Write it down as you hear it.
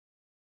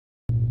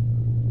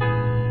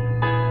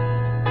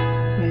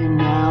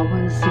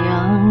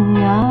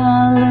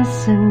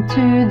listen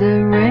to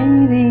the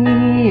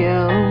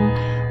radio,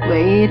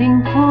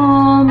 waiting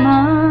for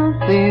my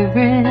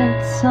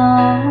favorite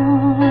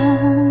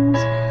songs.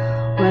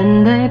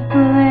 When they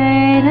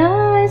played,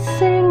 I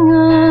sing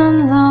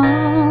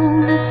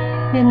along.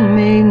 It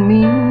made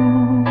me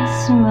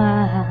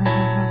smile.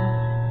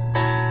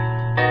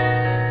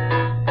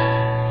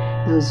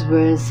 Those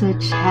were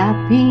such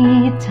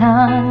happy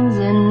times,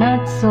 and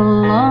not so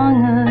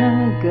long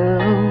ago.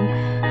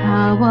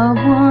 How I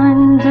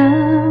wonder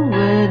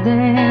where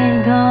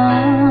they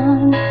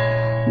gone.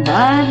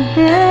 But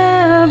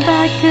they're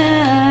back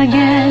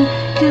again,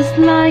 just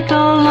like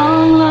a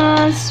long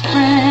lost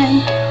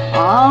friend.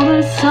 All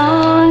the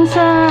songs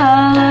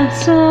I loved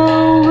so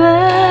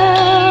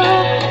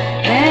well,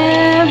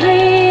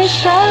 every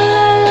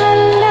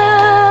sha-la-la-la,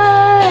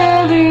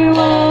 every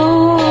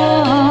woe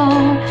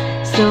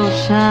still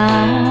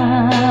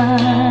shines.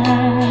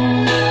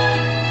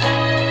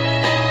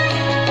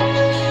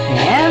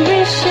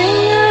 Every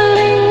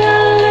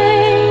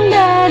shing-a-ling-a-ling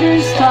that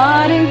is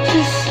starting to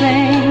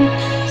sing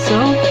so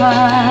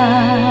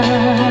fine.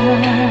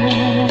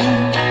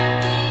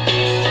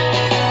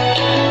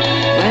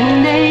 When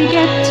they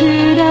get to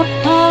the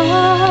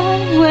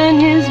part when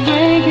he's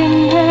breaking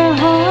their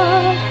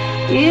heart,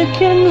 it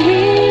can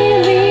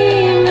really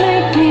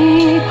make me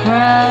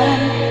cry,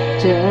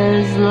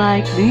 just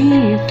like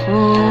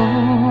before.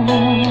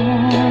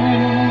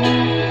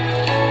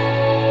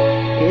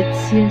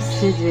 It's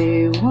yesterday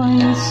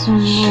once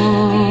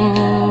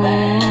more.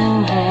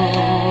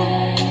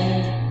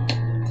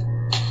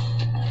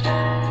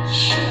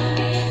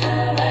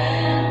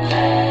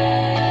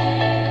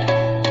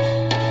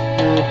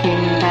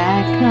 Looking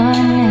back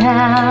on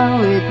how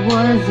it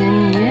was in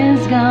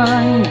years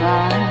gone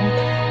by,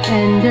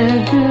 and the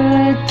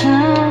good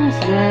times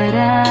that I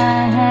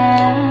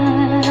had,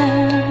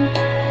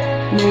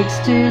 makes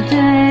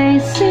today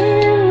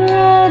seem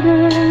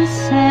rather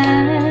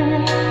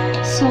sad.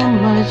 So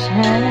much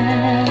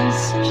has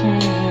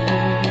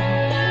changed.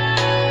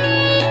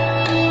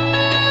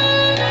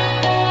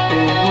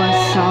 There were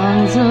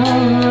songs of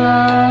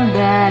love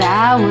that I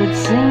would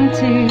sing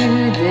to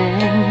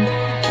them,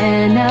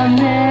 and I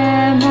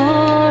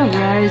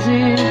memorize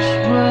each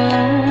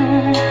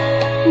word.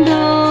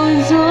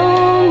 Those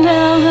old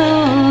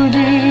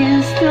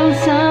melodies still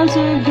sound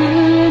so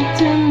good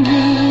to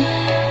me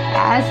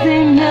as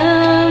they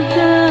melt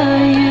the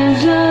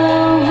years away.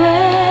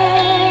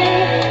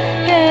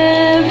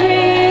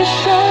 Every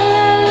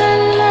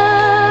sha-la-la-la,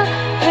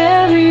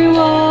 every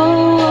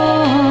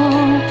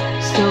woe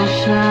still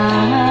shines.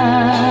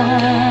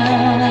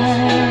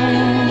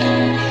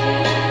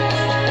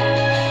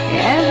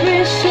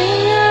 Every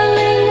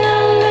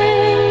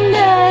shing-a-ling-a-ling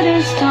that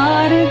has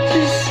started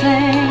to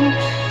sing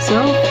so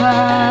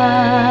fine.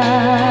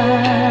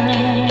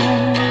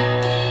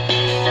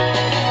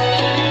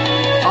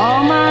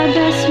 All my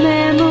best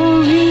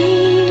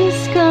memories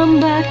come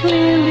back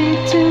clearly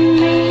to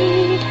me.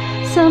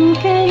 Some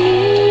can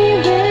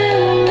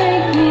even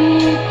make me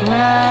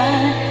cry,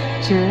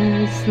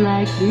 just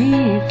like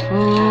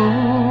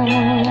before.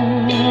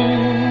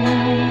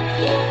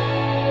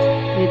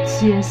 It's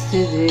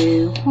yesterday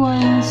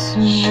once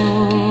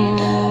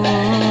more.